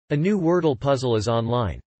A new Wordle puzzle is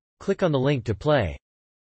online. Click on the link to play.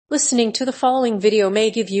 Listening to the following video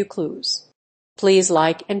may give you clues. Please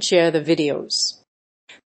like and share the videos.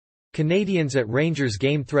 Canadiens at Rangers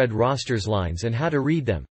Game thread rosters lines and how to read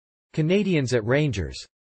them. Canadiens at Rangers.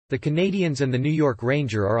 The Canadiens and the New York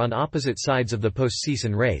Ranger are on opposite sides of the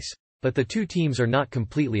postseason race, but the two teams are not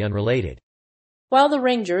completely unrelated. While the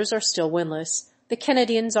Rangers are still winless, the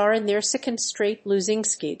Canadiens are in their second straight losing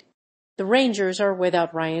skid. The Rangers are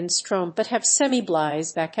without Ryan Strome but have Semi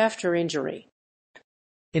Blythe back after injury.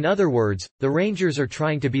 In other words, the Rangers are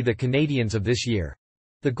trying to be the Canadiens of this year.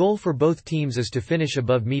 The goal for both teams is to finish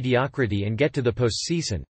above mediocrity and get to the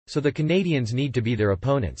postseason, so the Canadiens need to be their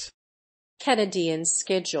opponents. Canadiens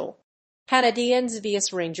schedule. Canadiens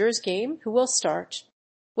vs Rangers game. Who will start?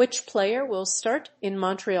 Which player will start in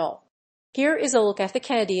Montreal? Here is a look at the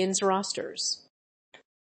Canadiens rosters.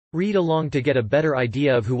 Read along to get a better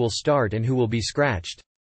idea of who will start and who will be scratched.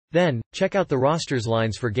 Then, check out the rosters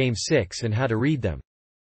lines for Game 6 and how to read them.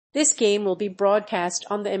 This game will be broadcast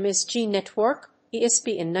on the MSG network,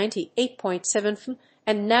 ESPN 98.7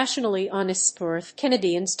 and nationally on Sport.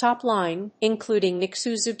 Canadiens' top line, including Nick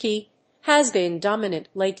Suzuki, has been dominant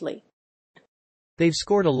lately. They've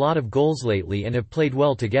scored a lot of goals lately and have played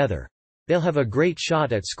well together. They'll have a great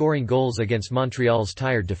shot at scoring goals against Montreal's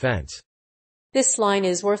tired defense. This line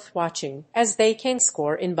is worth watching, as they can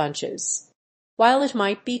score in bunches. While it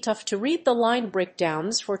might be tough to read the line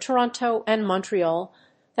breakdowns for Toronto and Montreal,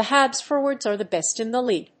 the Habs forwards are the best in the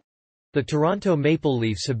league. The Toronto Maple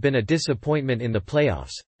Leafs have been a disappointment in the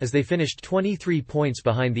playoffs, as they finished 23 points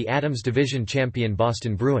behind the Adams Division champion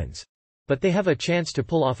Boston Bruins. But they have a chance to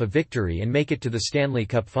pull off a victory and make it to the Stanley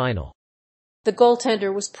Cup final. The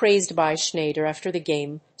goaltender was praised by Schneider after the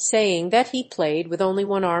game, saying that he played with only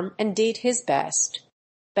one arm and did his best.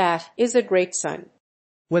 That is a great sign.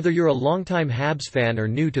 Whether you're a longtime Habs fan or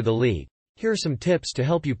new to the league, here are some tips to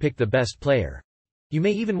help you pick the best player. You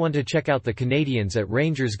may even want to check out the Canadiens at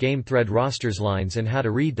Rangers Game thread rosters lines and how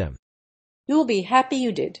to read them. You'll be happy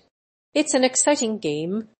you did. It's an exciting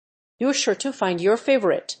game. You're sure to find your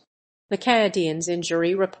favorite. The Canadiens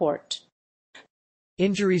Injury Report.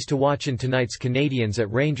 Injuries to watch in tonight's Canadiens at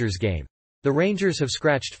Rangers game. The Rangers have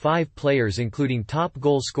scratched 5 players including top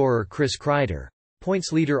goal scorer Chris Kreider,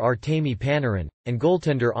 points leader Artemi Panarin, and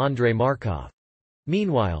goaltender Andrei Markov.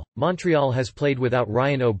 Meanwhile, Montreal has played without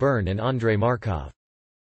Ryan O'Byrne and Andrei Markov.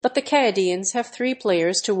 But the Canadiens have 3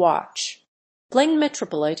 players to watch. Blaine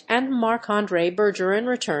Metropolite and Marc-Andre Bergeron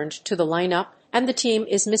returned to the lineup, and the team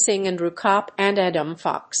is missing Andrew Kopp and Adam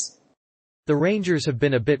Fox. The Rangers have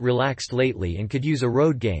been a bit relaxed lately and could use a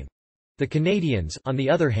road game. The Canadiens, on the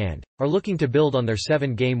other hand, are looking to build on their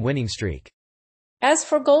 7-game winning streak. As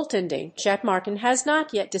for goaltending, Jack Martin has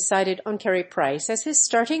not yet decided on Carey Price as his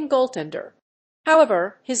starting goaltender.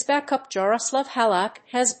 However, his backup Jaroslav Halak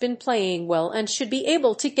has been playing well and should be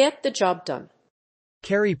able to get the job done.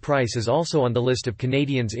 Carey Price is also on the list of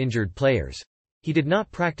Canadiens' injured players. He did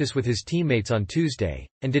not practice with his teammates on Tuesday,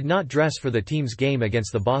 and did not dress for the team's game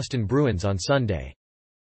against the Boston Bruins on Sunday.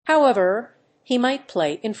 However, he might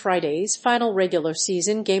play in Friday's final regular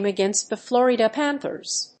season game against the Florida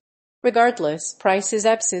Panthers. Regardless, Price's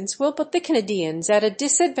absence will put the Canadiens at a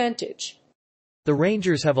disadvantage. The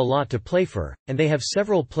Rangers have a lot to play for, and they have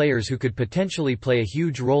several players who could potentially play a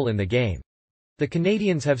huge role in the game. The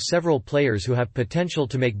Canadiens have several players who have potential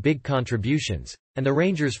to make big contributions, and the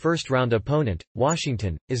Rangers' first-round opponent,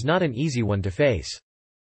 Washington, is not an easy one to face.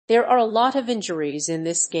 There are a lot of injuries in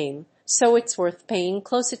this game, so it's worth paying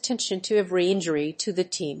close attention to every injury to the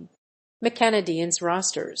team. The Canadiens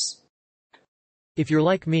rosters. If you're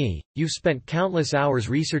like me, you've spent countless hours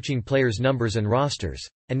researching players' numbers and rosters,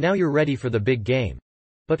 and now you're ready for the big game.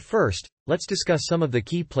 But first, let's discuss some of the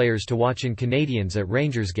key players to watch in Canadiens at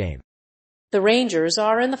Rangers game. The Rangers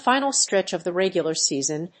are in the final stretch of the regular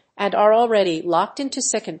season and are already locked into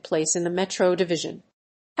second place in the Metro Division.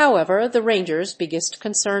 However, the Rangers' biggest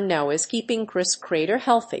concern now is keeping Chris Kreider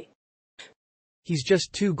healthy. He's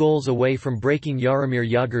just 2 goals away from breaking Jaromir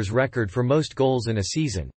Jagr's record for most goals in a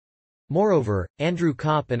season. Moreover, Andrew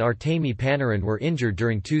Kopp and Artemi Panarin were injured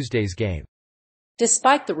during Tuesday's game.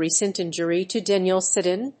 Despite the recent injury to Daniel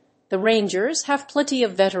Sidin, the Rangers have plenty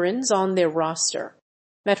of veterans on their roster.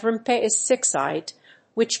 Matt Rimpe is 6'8",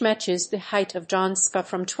 which matches the height of John Scott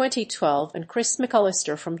from 2012 and Chris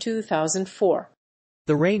McAllister from 2004.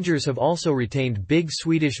 The Rangers have also retained big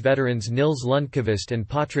Swedish veterans Nils Lundqvist and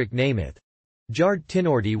Patrik Nemeth. Jard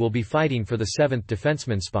Tinordi will be fighting for the 7th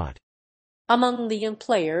defenseman spot. Among the young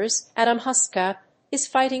players, Adam Huska is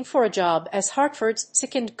fighting for a job as Hartford's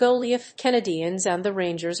second goalie. If Canadiens and the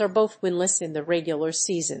Rangers are both winless in the regular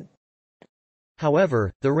season.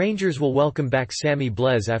 However, the Rangers will welcome back Sammy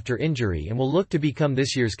Blais after injury and will look to become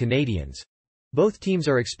this year's Canadiens. Both teams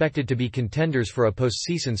are expected to be contenders for a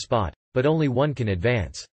postseason spot, but only one can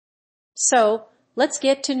advance. So, let's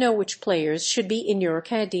get to know which players should be in your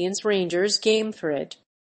Canadiens Rangers game thread.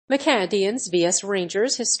 Canadiens vs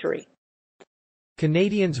Rangers history.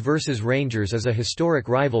 Canadiens vs Rangers is a historic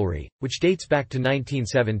rivalry, which dates back to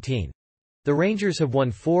 1917. The Rangers have won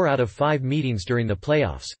 4 out of 5 meetings during the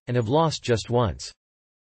playoffs, and have lost just once.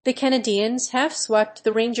 The Canadiens have swept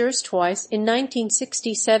the Rangers twice in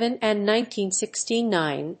 1967 and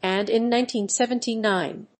 1969, and in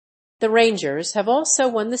 1979. The Rangers have also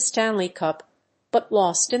won the Stanley Cup, but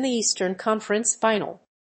lost in the Eastern Conference Final.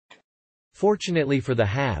 Fortunately for the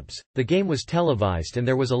Habs, the game was televised and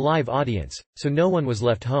there was a live audience, so no one was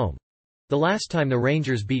left home. The last time the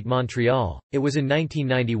Rangers beat Montreal, it was in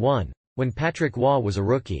 1991, when Patrick Roy was a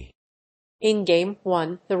rookie. In Game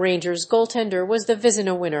 1, the Rangers goaltender was the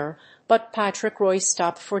Vizina winner, but Patrick Roy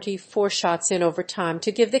stopped 44 shots in overtime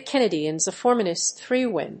to give the Canadiens a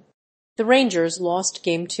 4-3 win. The Rangers lost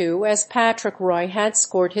Game 2 as Patrick Roy had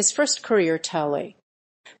scored his first career tally.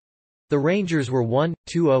 The Rangers were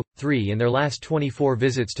 1-2-0-3 in their last 24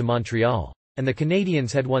 visits to Montreal, and the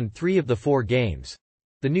Canadiens had won 3 of the 4 games.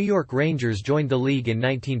 The New York Rangers joined the league in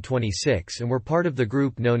 1926 and were part of the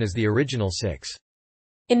group known as the Original Six.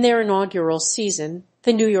 In their inaugural season,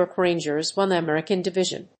 the New York Rangers won the American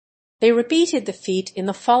Division. They repeated the feat in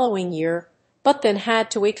the following year, but then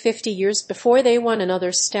had to wait 50 years before they won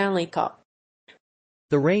another Stanley Cup.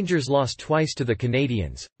 The Rangers lost twice to the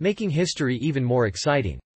Canadiens, making history even more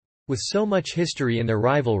exciting. With so much history in their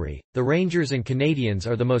rivalry, the Rangers and Canadiens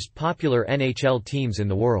are the most popular NHL teams in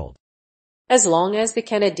the world. As long as the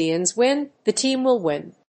Canadiens win, the team will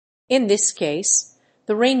win. In this case,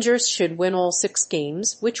 the Rangers should win all 6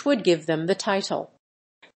 games, which would give them the title.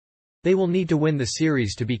 They will need to win the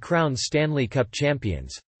series to be crowned Stanley Cup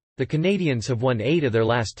champions. The Canadiens have won 8 of their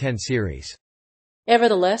last 10 series.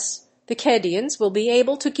 Nevertheless, the Canadiens will be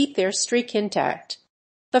able to keep their streak intact.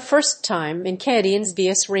 The first time in Canadiens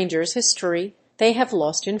vs Rangers history, they have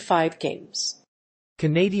lost in 5 games.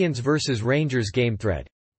 Canadiens vs Rangers game thread.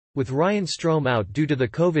 With Ryan Strome out due to the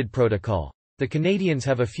COVID protocol, the Canadiens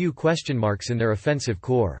have a few question marks in their offensive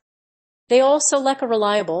core. They also lack a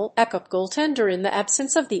reliable backup goaltender in the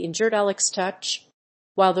absence of the injured Alex Tuch.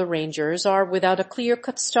 While the Rangers are without a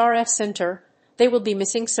clear-cut star at center, they will be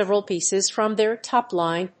missing several pieces from their top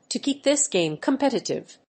line to keep this game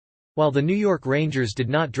competitive. While the New York Rangers did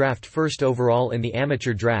not draft first overall in the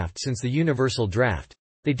amateur draft since the Universal Draft,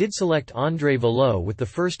 they did select André Valleau with the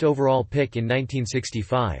first overall pick in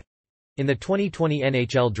 1965. In the 2020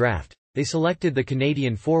 NHL Draft, they selected the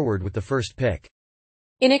Canadian forward with the first pick.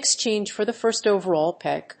 In exchange for the first overall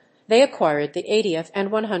pick, they acquired the 80th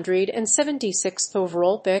and 176th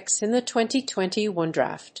overall picks in the 2021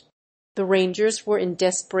 draft. The Rangers were in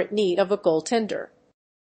desperate need of a goaltender.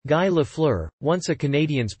 Guy Lafleur, once a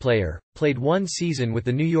Canadiens player, played 1 season with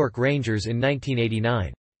the New York Rangers in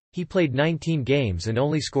 1989. He played 19 games and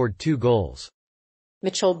only scored 2 goals.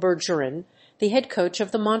 Mitchell Bergeron, the head coach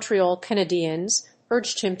of the Montreal Canadiens,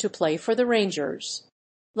 urged him to play for the Rangers.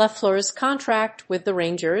 Lafleur's contract with the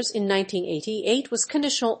Rangers in 1988 was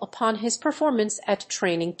conditional upon his performance at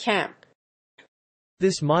training camp.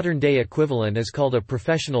 This modern-day equivalent is called a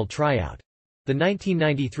professional tryout. The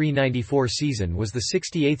 1993-94 season was the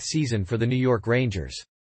 68th season for the New York Rangers.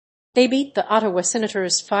 They beat the Ottawa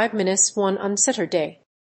Senators 5-1 on Saturday.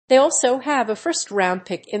 They also have a first-round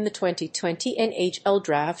pick in the 2020 NHL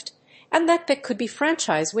Draft, and that pick could be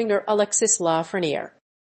franchise winger Alexis Lafreniere.